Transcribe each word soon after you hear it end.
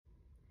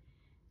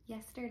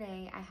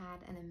Yesterday, I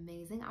had an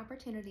amazing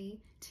opportunity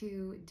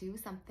to do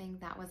something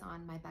that was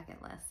on my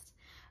bucket list.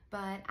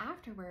 But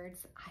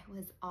afterwards, I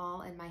was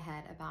all in my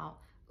head about,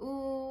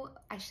 ooh,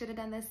 I should have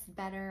done this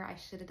better. I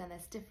should have done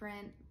this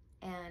different.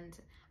 And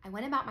I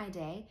went about my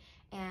day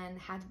and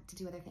had to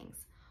do other things.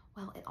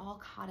 Well, it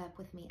all caught up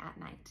with me at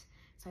night.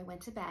 So I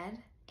went to bed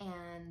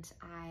and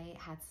I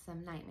had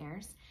some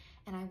nightmares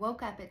and I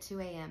woke up at 2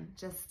 a.m.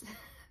 just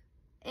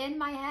in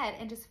my head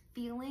and just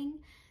feeling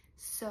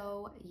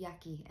so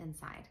yucky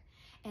inside.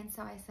 And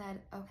so I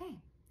said, okay,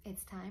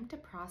 it's time to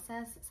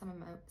process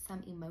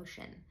some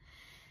emotion.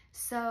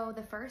 So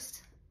the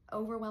first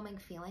overwhelming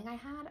feeling I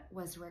had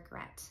was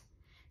regret.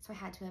 So I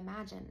had to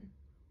imagine,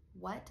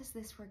 what does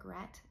this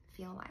regret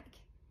feel like?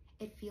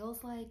 It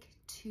feels like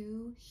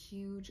two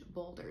huge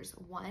boulders,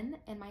 one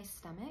in my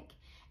stomach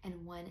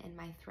and one in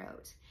my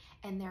throat.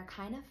 And they're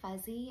kind of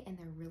fuzzy and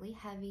they're really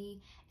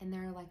heavy and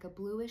they're like a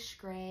bluish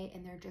gray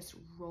and they're just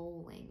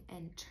rolling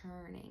and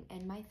turning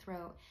in my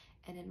throat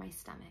and in my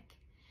stomach.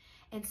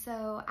 And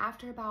so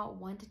after about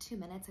 1 to 2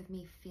 minutes of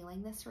me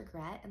feeling this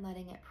regret and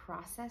letting it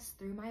process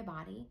through my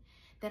body,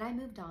 then I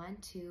moved on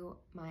to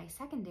my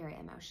secondary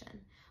emotion,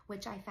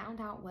 which I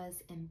found out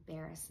was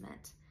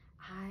embarrassment.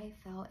 I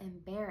felt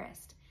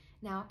embarrassed.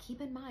 Now,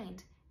 keep in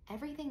mind,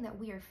 everything that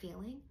we are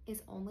feeling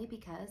is only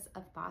because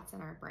of thoughts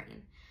in our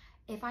brain.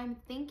 If I'm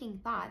thinking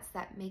thoughts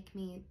that make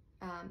me,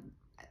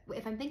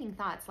 if I'm thinking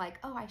thoughts like,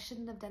 oh, I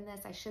shouldn't have done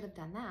this, I should have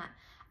done that,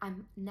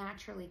 I'm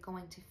naturally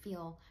going to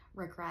feel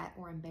regret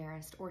or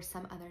embarrassed or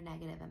some other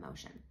negative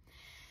emotion.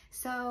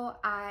 So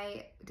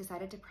I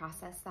decided to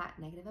process that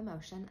negative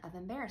emotion of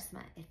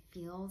embarrassment. It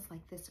feels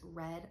like this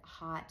red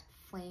hot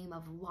flame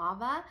of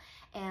lava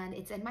and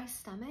it's in my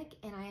stomach.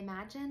 And I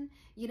imagine,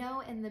 you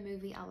know, in the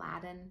movie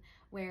Aladdin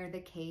where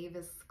the cave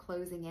is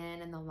closing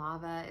in and the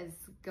lava is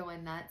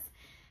going nuts,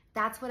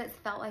 that's what it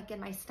felt like in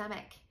my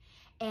stomach.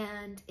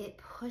 And it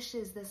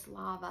pushes this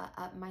lava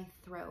up my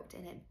throat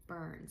and it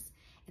burns.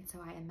 And so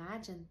I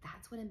imagine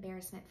that's what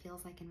embarrassment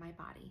feels like in my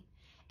body.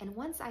 And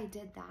once I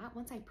did that,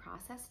 once I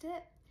processed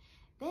it,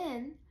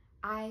 then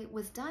I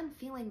was done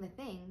feeling the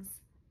things,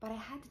 but I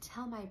had to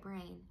tell my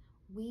brain,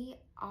 we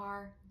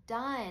are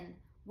done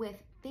with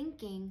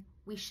thinking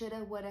we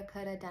shoulda, woulda,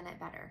 coulda done it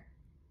better.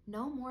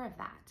 No more of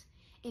that.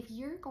 If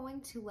you're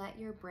going to let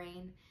your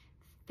brain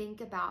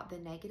think about the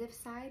negative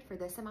side for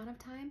this amount of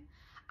time,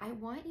 I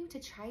want you to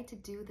try to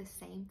do the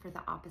same for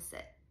the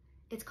opposite.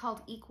 It's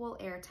called equal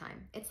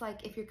airtime. It's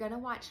like if you're gonna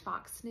watch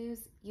Fox News,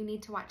 you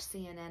need to watch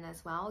CNN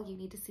as well. You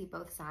need to see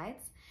both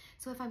sides.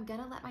 So if I'm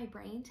gonna let my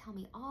brain tell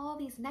me all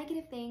these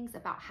negative things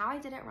about how I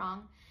did it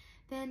wrong,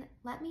 then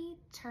let me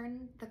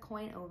turn the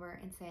coin over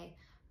and say,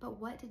 but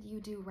what did you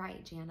do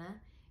right, Jana?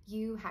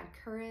 You had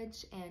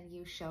courage and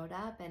you showed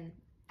up and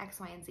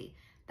X, Y, and Z.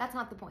 That's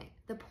not the point.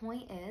 The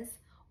point is,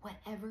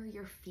 whatever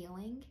you're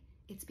feeling,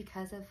 it's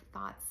because of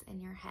thoughts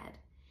in your head.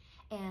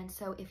 And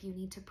so if you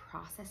need to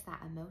process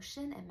that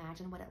emotion,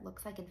 imagine what it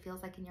looks like and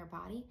feels like in your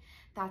body,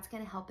 that's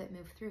gonna help it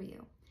move through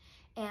you.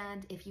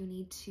 And if you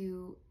need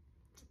to,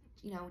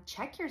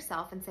 check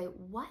yourself and say,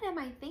 what am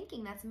I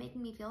thinking that's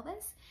making me feel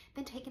this?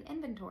 Then take an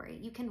inventory.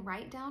 You can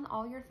write down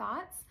all your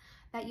thoughts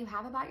that you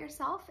have about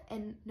yourself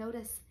and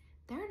notice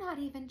they're not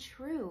even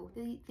true.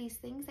 These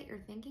things that you're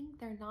thinking,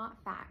 they're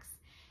not facts.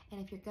 And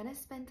if you're gonna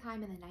spend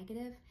time in the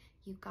negative,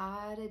 you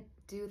gotta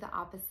do the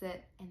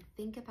opposite and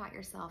think about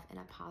yourself in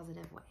a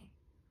positive way.